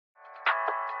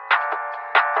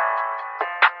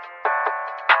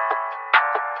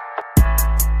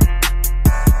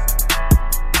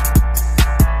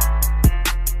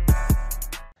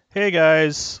Hey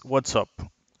guys, what's up?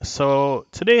 So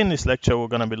today in this lecture we're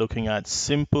going to be looking at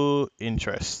simple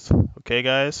interest. Okay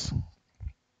guys?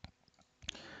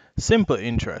 Simple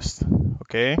interest.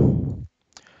 Okay?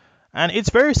 And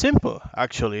it's very simple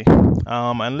actually.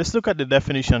 And let's look at the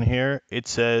definition here. It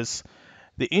says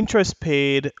the interest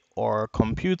paid or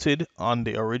computed on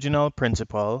the original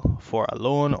principal for a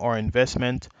loan or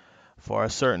investment for a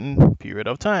certain period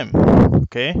of time.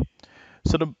 Okay?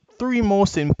 So the three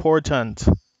most important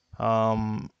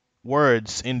um,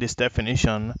 words in this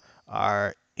definition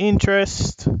are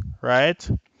interest, right?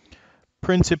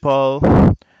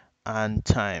 Principal, and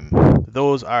time.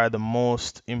 Those are the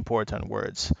most important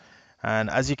words. And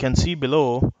as you can see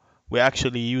below, we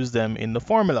actually use them in the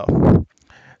formula.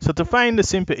 So to find the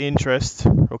simple interest,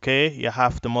 okay, you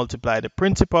have to multiply the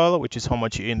principal, which is how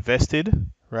much you invested,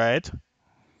 right,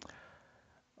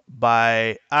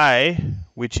 by I,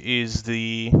 which is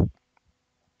the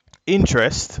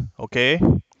interest, okay,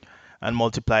 and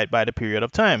multiply it by the period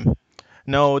of time.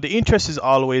 Now, the interest is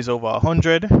always over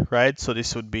 100, right? So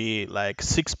this would be like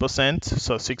 6%,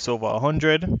 so 6 over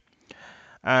 100.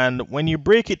 And when you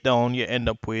break it down, you end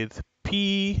up with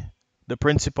P, the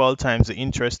principal, times the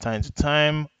interest times the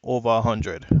time over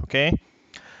 100, okay?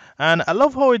 And I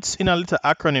love how it's in a little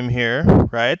acronym here,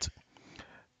 right?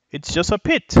 It's just a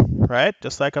pit, right?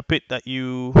 Just like a pit that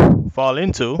you fall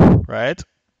into, right?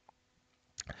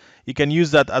 You can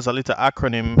use that as a little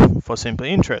acronym for simple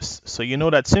interest. So you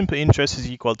know that simple interest is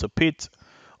equal to PIT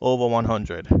over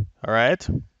 100. All right,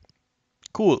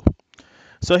 cool.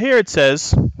 So here it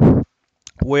says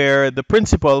where the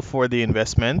principal for the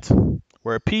investment,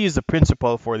 where P is the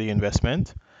principal for the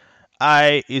investment,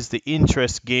 I is the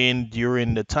interest gained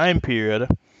during the time period,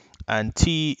 and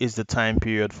T is the time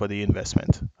period for the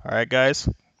investment. All right, guys.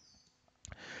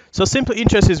 So simple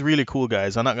interest is really cool,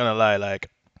 guys. I'm not gonna lie.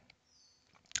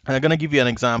 And I'm gonna give you an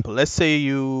example. Let's say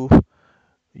you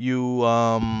you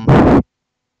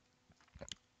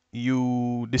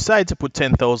decide to put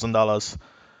 $10,000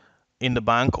 in the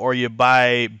bank, or you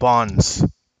buy bonds,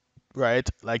 right?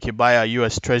 Like you buy a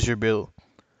US Treasury bill,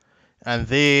 and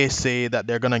they say that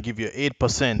they're gonna give you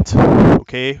 8%,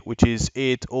 okay, which is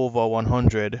 8 over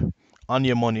 100 on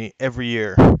your money every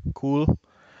year. Cool.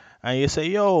 And you say,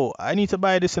 yo, I need to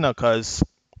buy this in cause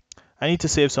I need to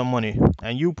save some money,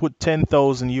 and you put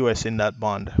 10,000 US in that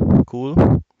bond.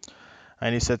 Cool.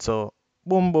 And he said so.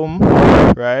 Boom, boom,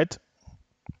 right?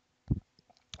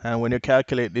 And when you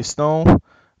calculate this now,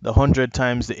 the 100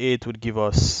 times the 8 would give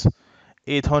us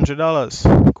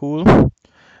 $800. Cool.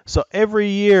 So every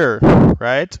year,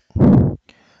 right,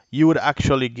 you would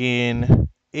actually gain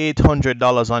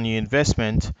 $800 on your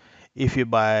investment if you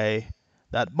buy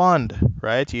that bond,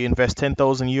 right? You invest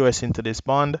 10,000 US into this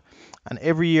bond, and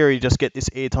every year you just get this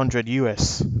 800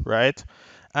 US, right?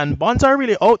 And bonds are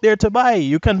really out there to buy.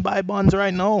 You can buy bonds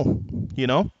right now, you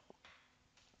know?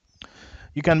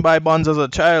 You can buy bonds as a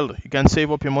child. You can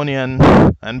save up your money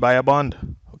and buy a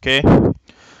bond. Okay.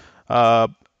 Uh,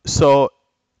 so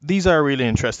these are really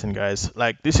interesting, guys.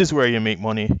 Like, this is where you make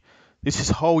money. This is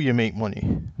how you make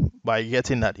money, by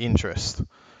getting that interest.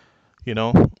 You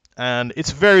know, and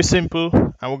it's very simple.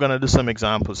 And we're gonna do some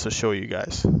examples to show you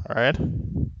guys. All right.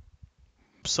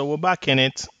 So we're back in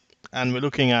it, and we're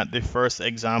looking at the first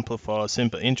example for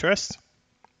simple interest.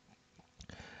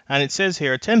 And it says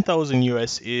here 10,000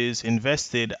 US is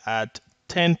invested at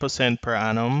 10% per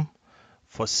annum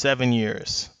for 7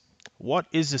 years. What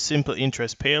is the simple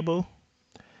interest payable,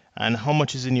 and how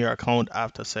much is in your account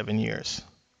after 7 years?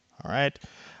 All right.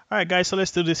 All right, guys, so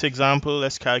let's do this example.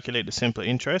 Let's calculate the simple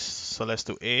interest. So let's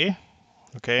do A.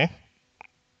 Okay.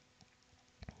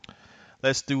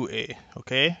 Let's do A.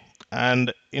 Okay.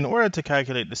 And in order to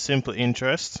calculate the simple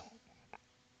interest,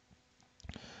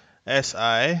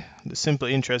 SI, the simple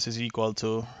interest is equal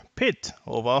to PIT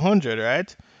over 100,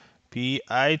 right?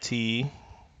 PIT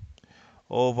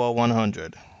over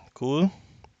 100. Cool.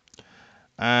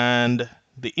 And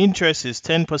the interest is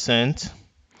 10%.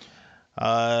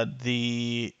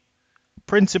 The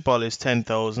principal is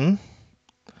 10,000.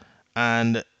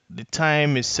 And the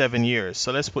time is 7 years.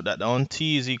 So let's put that down.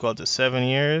 T is equal to 7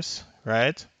 years,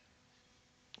 right?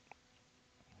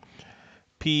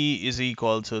 P is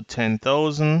equal to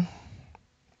 10,000.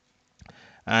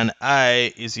 And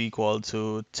I is equal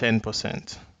to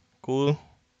 10%. Cool.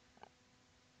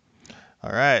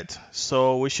 All right,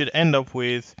 so we should end up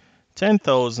with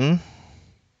 10,000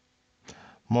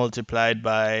 multiplied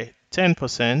by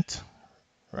 10%,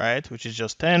 right, which is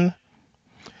just 10.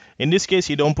 In this case,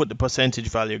 you don't put the percentage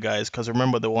value, guys, because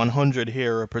remember the 100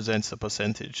 here represents the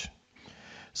percentage.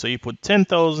 So you put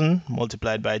 10,000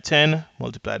 multiplied by 10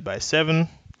 multiplied by 7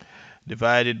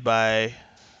 divided by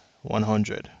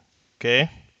 100. Okay.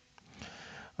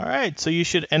 All right, so you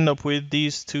should end up with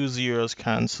these two zeros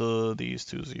cancel these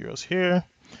two zeros here.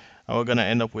 And we're going to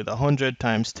end up with 100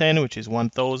 times 10, which is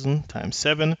 1,000, times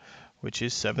 7, which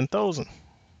is 7,000.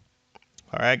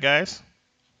 All right, guys.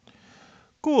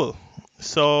 Cool.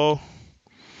 So,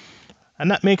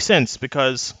 and that makes sense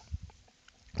because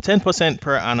 10%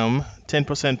 per annum,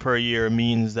 10% per year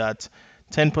means that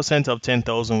 10% of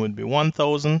 10,000 would be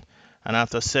 1,000. And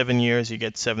after 7 years, you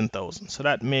get 7,000. So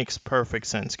that makes perfect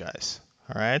sense, guys.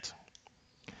 All right.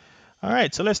 All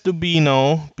right, so let's do B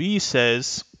now. B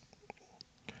says,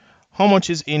 how much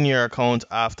is in your account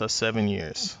after 7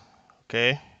 years?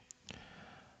 Okay.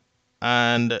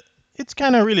 And it's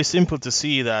kind of really simple to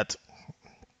see that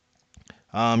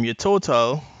your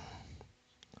total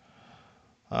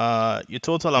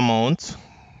amount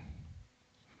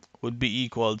would be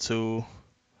equal to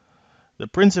the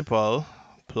principal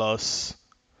plus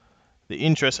the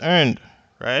interest earned,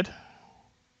 right?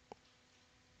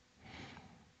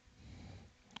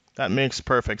 That makes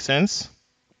perfect sense.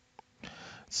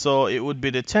 So it would be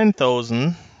the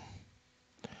 10,000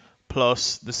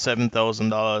 plus the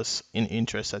 $7,000 in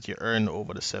interest that you earned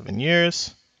over the 7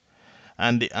 years.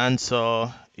 And the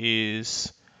answer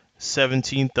is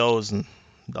 $17,000.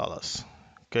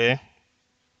 Okay.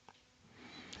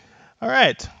 All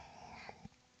right.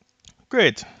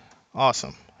 Great.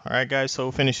 Awesome. All right, guys. So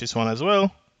we'll finish this one as well.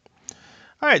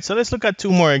 All right. So let's look at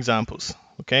two more examples.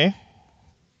 Okay.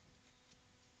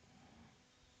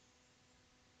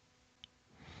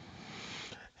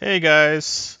 Hey,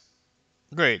 guys.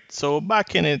 Great. So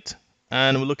back in it,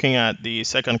 and we're looking at the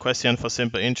second question for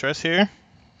simple interest here.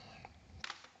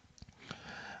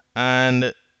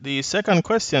 And the second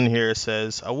question here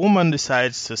says, a woman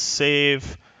decides to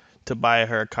save to buy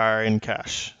her car in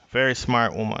cash. Very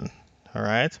smart woman. All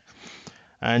right.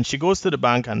 And she goes to the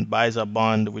bank and buys a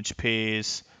bond which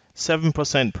pays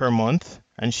 7% per month,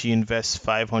 and she invests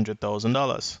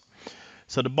 $500,000.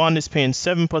 So the bond is paying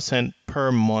 7%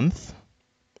 per month,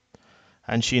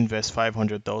 and she invests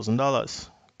 $500,000.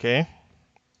 Okay.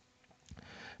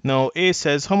 Now A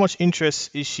says, how much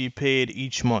interest is she paid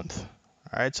each month?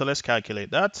 All right, so let's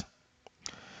calculate that.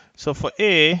 So for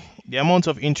A, the amount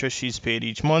of interest she's paid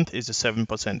each month is the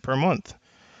 7% per month.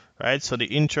 Right, so the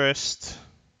interest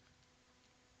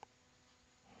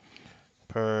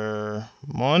per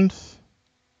month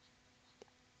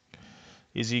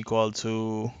is equal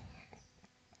to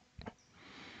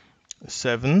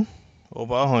 7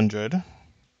 over 100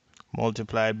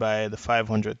 multiplied by the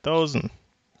 500,000,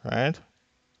 right?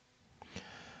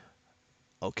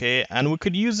 Okay, and we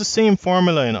could use the same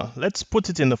formula, Let's put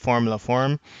it in the formula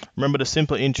form. Remember, the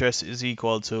simple interest is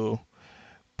equal to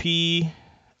PIT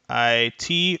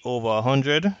over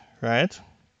 100, right?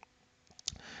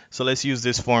 So let's use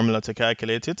this formula to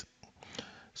calculate it.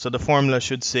 So the formula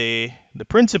should say the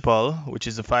principal, which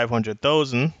is the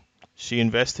 500,000 she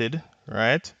invested,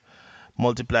 right?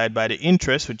 Multiplied by the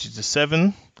interest, which is the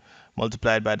 7,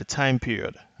 multiplied by the time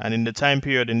period. And in the time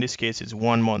period, in this case, it's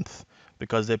 1 month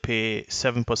because they pay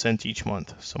 7% each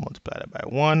month. So multiply that by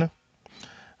 1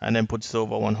 and then put it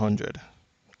over 100.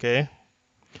 Okay.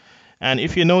 And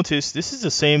if you notice, this is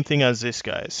the same thing as this,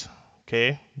 guys.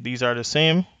 Okay. These are the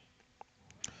same.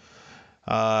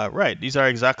 Right. These are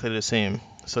exactly the same.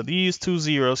 So these two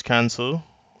zeros cancel,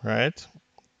 right?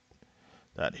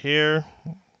 That here.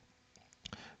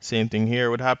 Same thing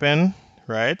here would happen,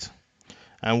 right?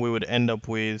 And we would end up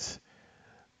with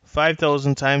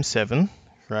 5,000 times 7,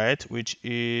 right? Which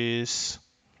is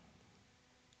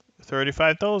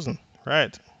 35,000,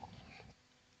 right?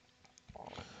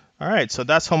 All right, so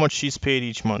that's how much she's paid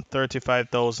each month,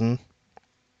 35,000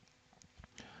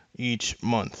 each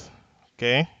month,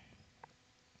 okay?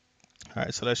 All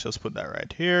right, so let's just put that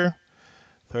right here,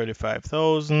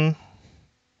 35,000.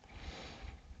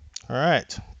 All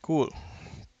right, cool.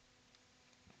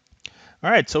 All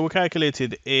right, so we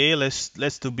calculated A. Let's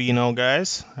do B now,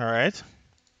 guys. All right.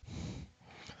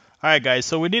 All right, guys.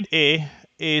 So we did A.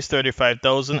 A is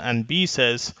 35,000, and B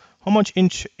says how much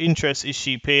interest is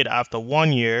she paid after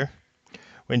 1 year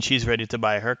when she's ready to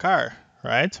buy her car,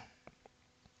 right?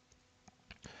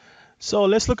 So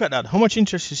let's look at that. How much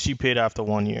interest is she paid after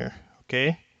 1 year?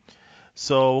 Okay.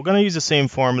 So we're gonna use the same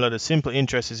formula. The simple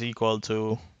interest is equal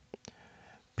to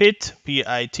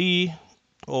PIT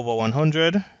over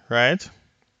 100, right?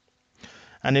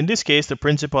 And in this case, the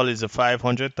principal is the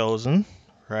 500,000,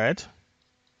 right?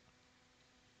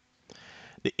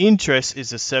 The interest is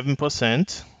the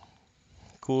 7%.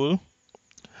 Cool.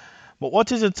 But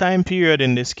what is the time period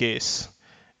in this case?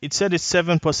 It said it's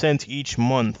 7% each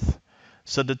month.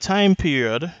 So the time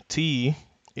period, T,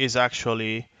 is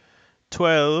actually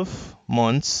 12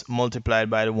 months multiplied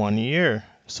by the 1 year.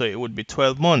 So it would be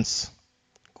 12 months.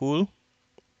 Cool.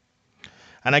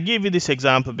 And I gave you this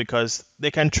example because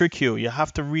they can trick you. You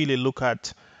have to really look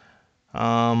at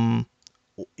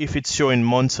if it's showing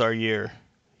months or year.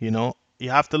 You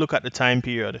have to look at the time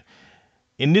period.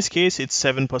 In this case, it's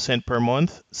 7% per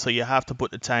month. So you have to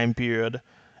put the time period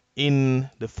in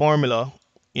the formula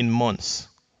in months.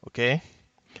 Okay.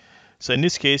 So in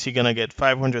this case, you're going to get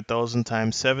 500,000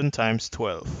 times 7 times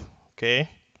 12. Okay.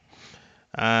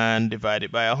 And divide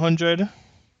it by 100.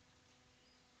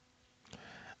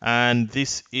 And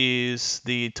this is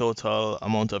the total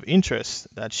amount of interest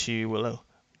that she will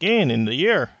gain in the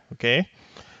year. Okay.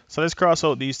 So let's cross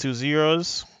out these two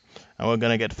zeros. And we're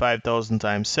going to get 5,000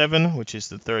 times 7, which is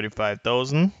the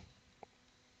 35,000,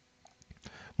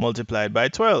 multiplied by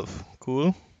 12.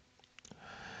 Cool.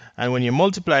 And when you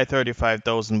multiply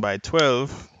 35,000 by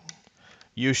 12,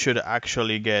 you should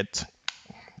actually get,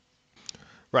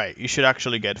 you should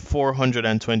actually get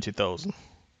 420,000.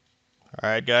 All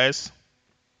right, guys.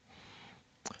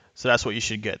 So that's what you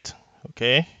should get.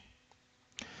 Okay.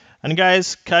 And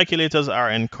guys, calculators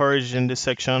are encouraged in this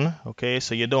section. Okay.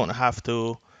 So you don't have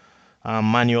to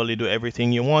manually do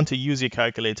everything. You want to use your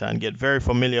calculator and get very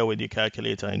familiar with your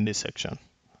calculator in this section.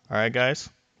 All right, guys.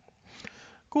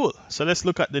 Cool. So let's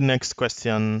look at the next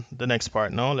question, the next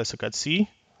part now. Let's look at C.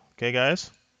 Okay,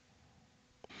 guys.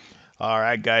 All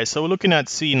right, guys. So we're looking at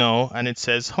C now, and it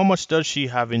says, how much does she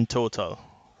have in total,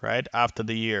 right, after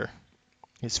the year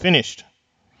is finished?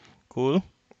 Cool.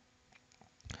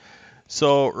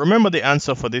 So remember the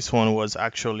answer for this one was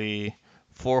actually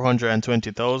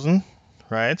 420,000,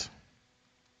 right?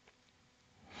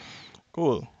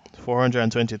 Cool.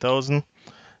 420,000.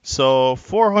 So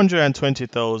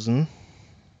 420,000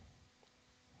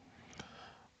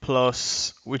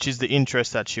 plus, which is the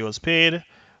interest that she was paid,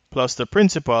 plus the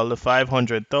principal, the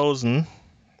 500,000,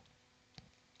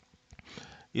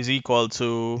 is equal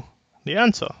to the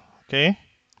answer. Okay.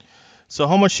 So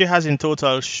how much she has in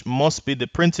total must be the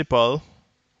principal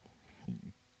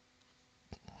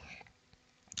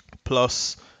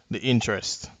plus the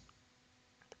interest.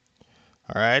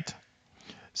 All right.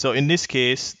 So in this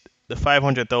case, the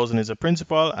 500,000 is the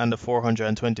principal and the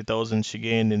 420,000 she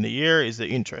gained in the year is the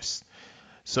interest.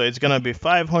 So it's going to be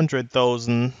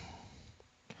 500,000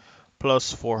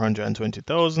 plus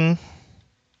 420,000,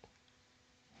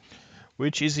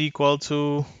 which is equal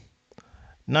to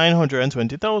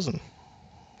 920,000.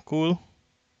 Cool.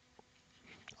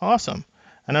 Awesome.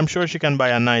 And I'm sure she can buy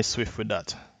a nice Swift with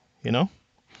that.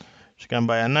 She can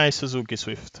buy a nice Suzuki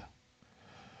Swift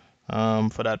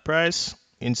for that price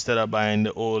instead of buying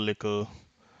the old little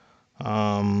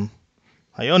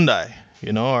Hyundai,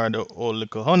 or the old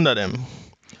little Honda them.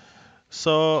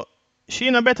 So she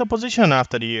in a better position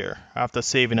after the year, after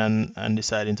saving and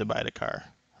deciding to buy the car.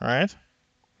 All right.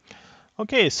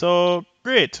 Okay, so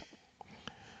great.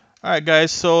 All right,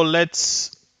 guys. So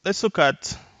let's look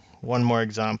at one more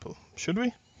example. Should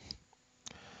we?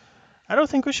 I don't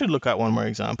think we should look at one more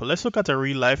example. Let's look at a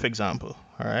real life example.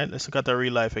 All right. Let's look at a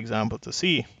real life example to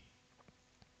see.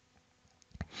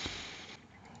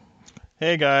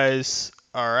 Hey guys.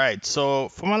 All right. So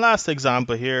for my last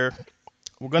example here,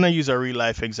 we're gonna use a real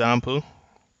life example.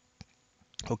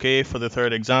 Okay, for the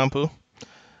third example.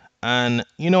 And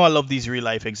I love these real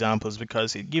life examples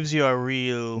because it gives you a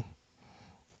real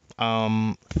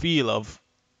feel of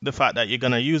the fact that you're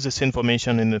going to use this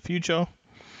information in the future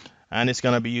and it's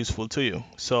going to be useful to you.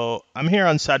 So I'm here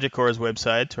on Sagicor's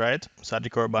website, right?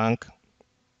 Sagicor Bank.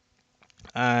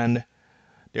 And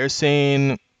they're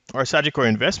saying, or Sagicor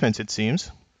Investments, it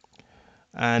seems.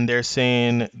 And they're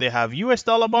saying they have US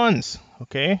dollar bonds,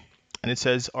 okay? And it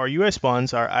says our US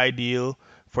bonds are ideal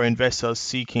for investors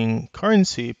seeking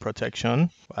currency protection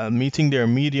while meeting their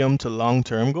medium to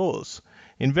long-term goals.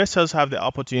 Investors have the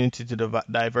opportunity to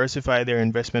diversify their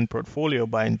investment portfolio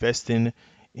by investing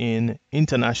in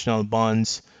international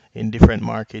bonds in different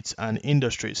markets and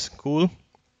industries. Cool.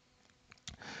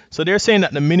 So they're saying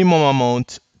that the minimum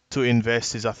amount to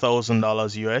invest is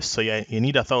 $1,000 US. So yeah, you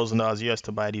need $1,000 US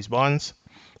to buy these bonds,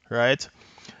 right?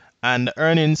 And the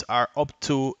earnings are up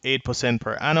to 8%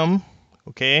 per annum.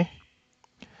 Okay.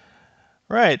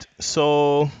 Right.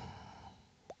 So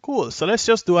cool. So let's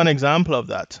just do an example of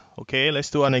that. Okay, let's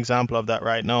do an example of that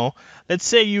right now. Let's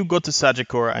say you go to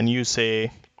Sagicor and you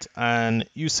say,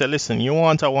 listen, you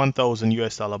want a 1,000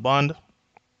 US dollar bond,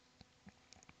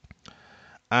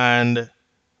 and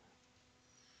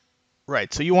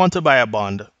right, so you want to buy a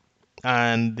bond,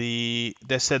 and they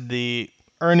said the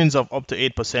earnings of up to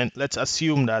 8%. Let's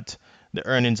assume that the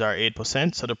earnings are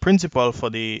 8%. So the principal for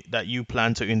that you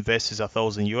plan to invest is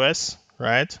 1,000 US,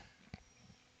 right?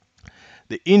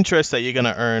 the interest that you're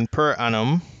gonna earn per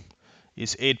annum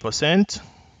is 8%,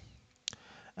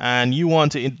 and you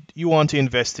want to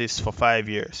invest this for 5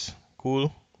 years.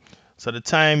 Cool. So the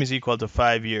time is equal to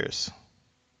 5 years,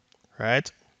 right?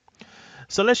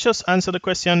 So let's just answer the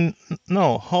question.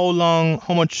 No,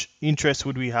 how much interest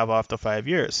would we have after 5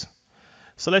 years?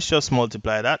 So let's just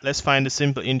multiply that. Let's find the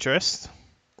simple interest.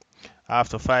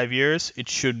 After 5 years, it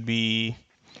should be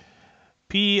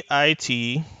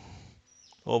PIT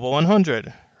over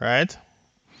 100, right?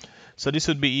 So this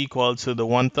would be equal to the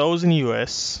 1000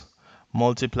 US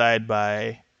multiplied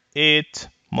by 8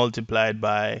 multiplied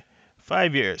by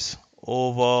 5 years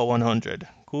over 100.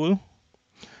 Cool.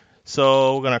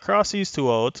 So we're going to cross these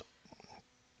two out,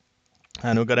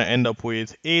 and we're going to end up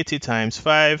with 80 times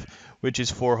 5, which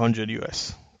is 400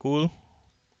 US. Cool.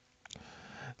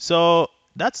 So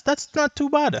that's not too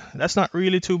bad. That's not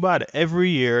really too bad.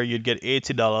 Every year you'd get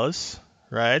 $80,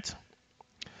 right?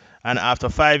 And after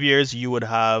 5 years you would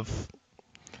have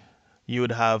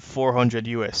 400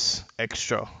 US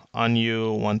extra on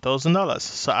you $1,000.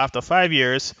 So after 5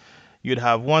 years you'd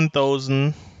have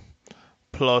 1,000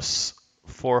 plus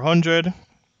 400,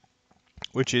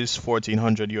 which is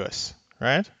 1,400 US,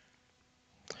 right?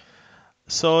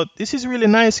 So this is really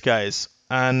nice, guys,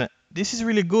 and this is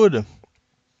really good.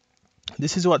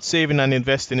 This is what saving and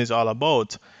investing is all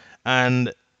about.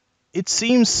 And it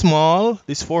seems small,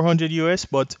 this 400 US,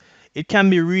 but it can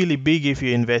be really big if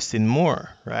you invest in more,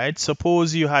 right?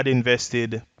 Suppose you had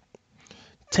invested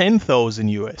 10,000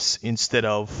 US instead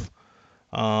of,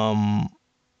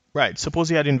 right,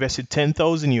 suppose you had invested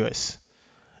 10,000 US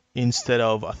instead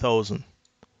of 1,000.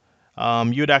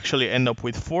 You'd actually end up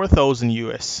with 4,000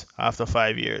 US after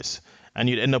 5 years, and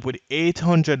you'd end up with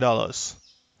 $800,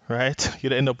 right?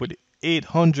 You'd end up with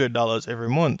 $800 every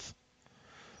month.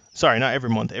 Sorry, not every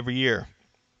month, every year.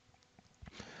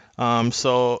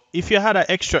 So if you had an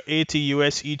extra 80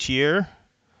 US each year,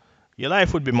 your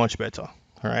life would be much better,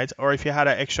 all right? Or if you had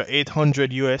an extra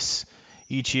 800 US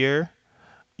each year,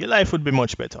 your life would be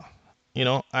much better, you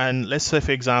know? And let's say,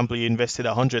 for example, you invested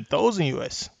 100,000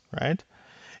 US, right?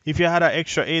 If you had an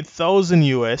extra 8,000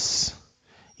 US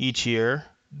each year,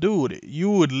 dude,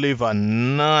 you would live a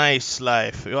nice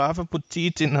life. You'll have to put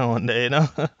teeth in now and then, you know?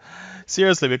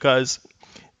 Seriously, because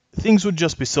things would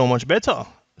just be so much better.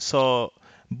 So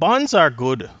bonds are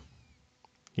good,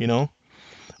 you know?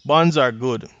 Bonds are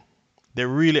good. They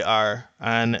really are.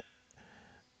 And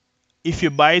if you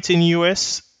buy it in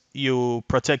US, you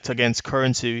protect against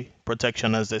currency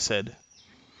protection, as they said,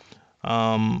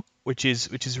 which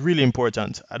is really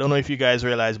important. I don't know if you guys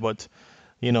realize, but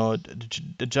you know,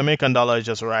 the Jamaican dollar is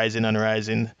just rising and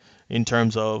rising in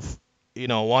terms of, you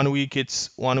know, 1 week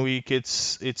it's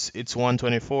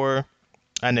 124,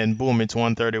 and then boom, it's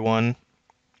 131.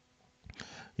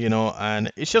 You know,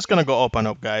 and it's just gonna go up and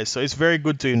up, guys. So it's very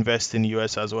good to invest in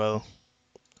US as well.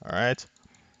 All right.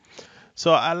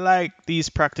 So I like these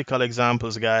practical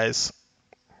examples, guys.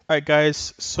 All right,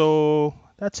 guys. So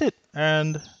that's it,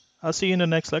 and I'll see you in the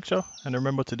next lecture. And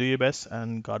remember to do your best,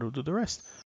 and God will do the rest.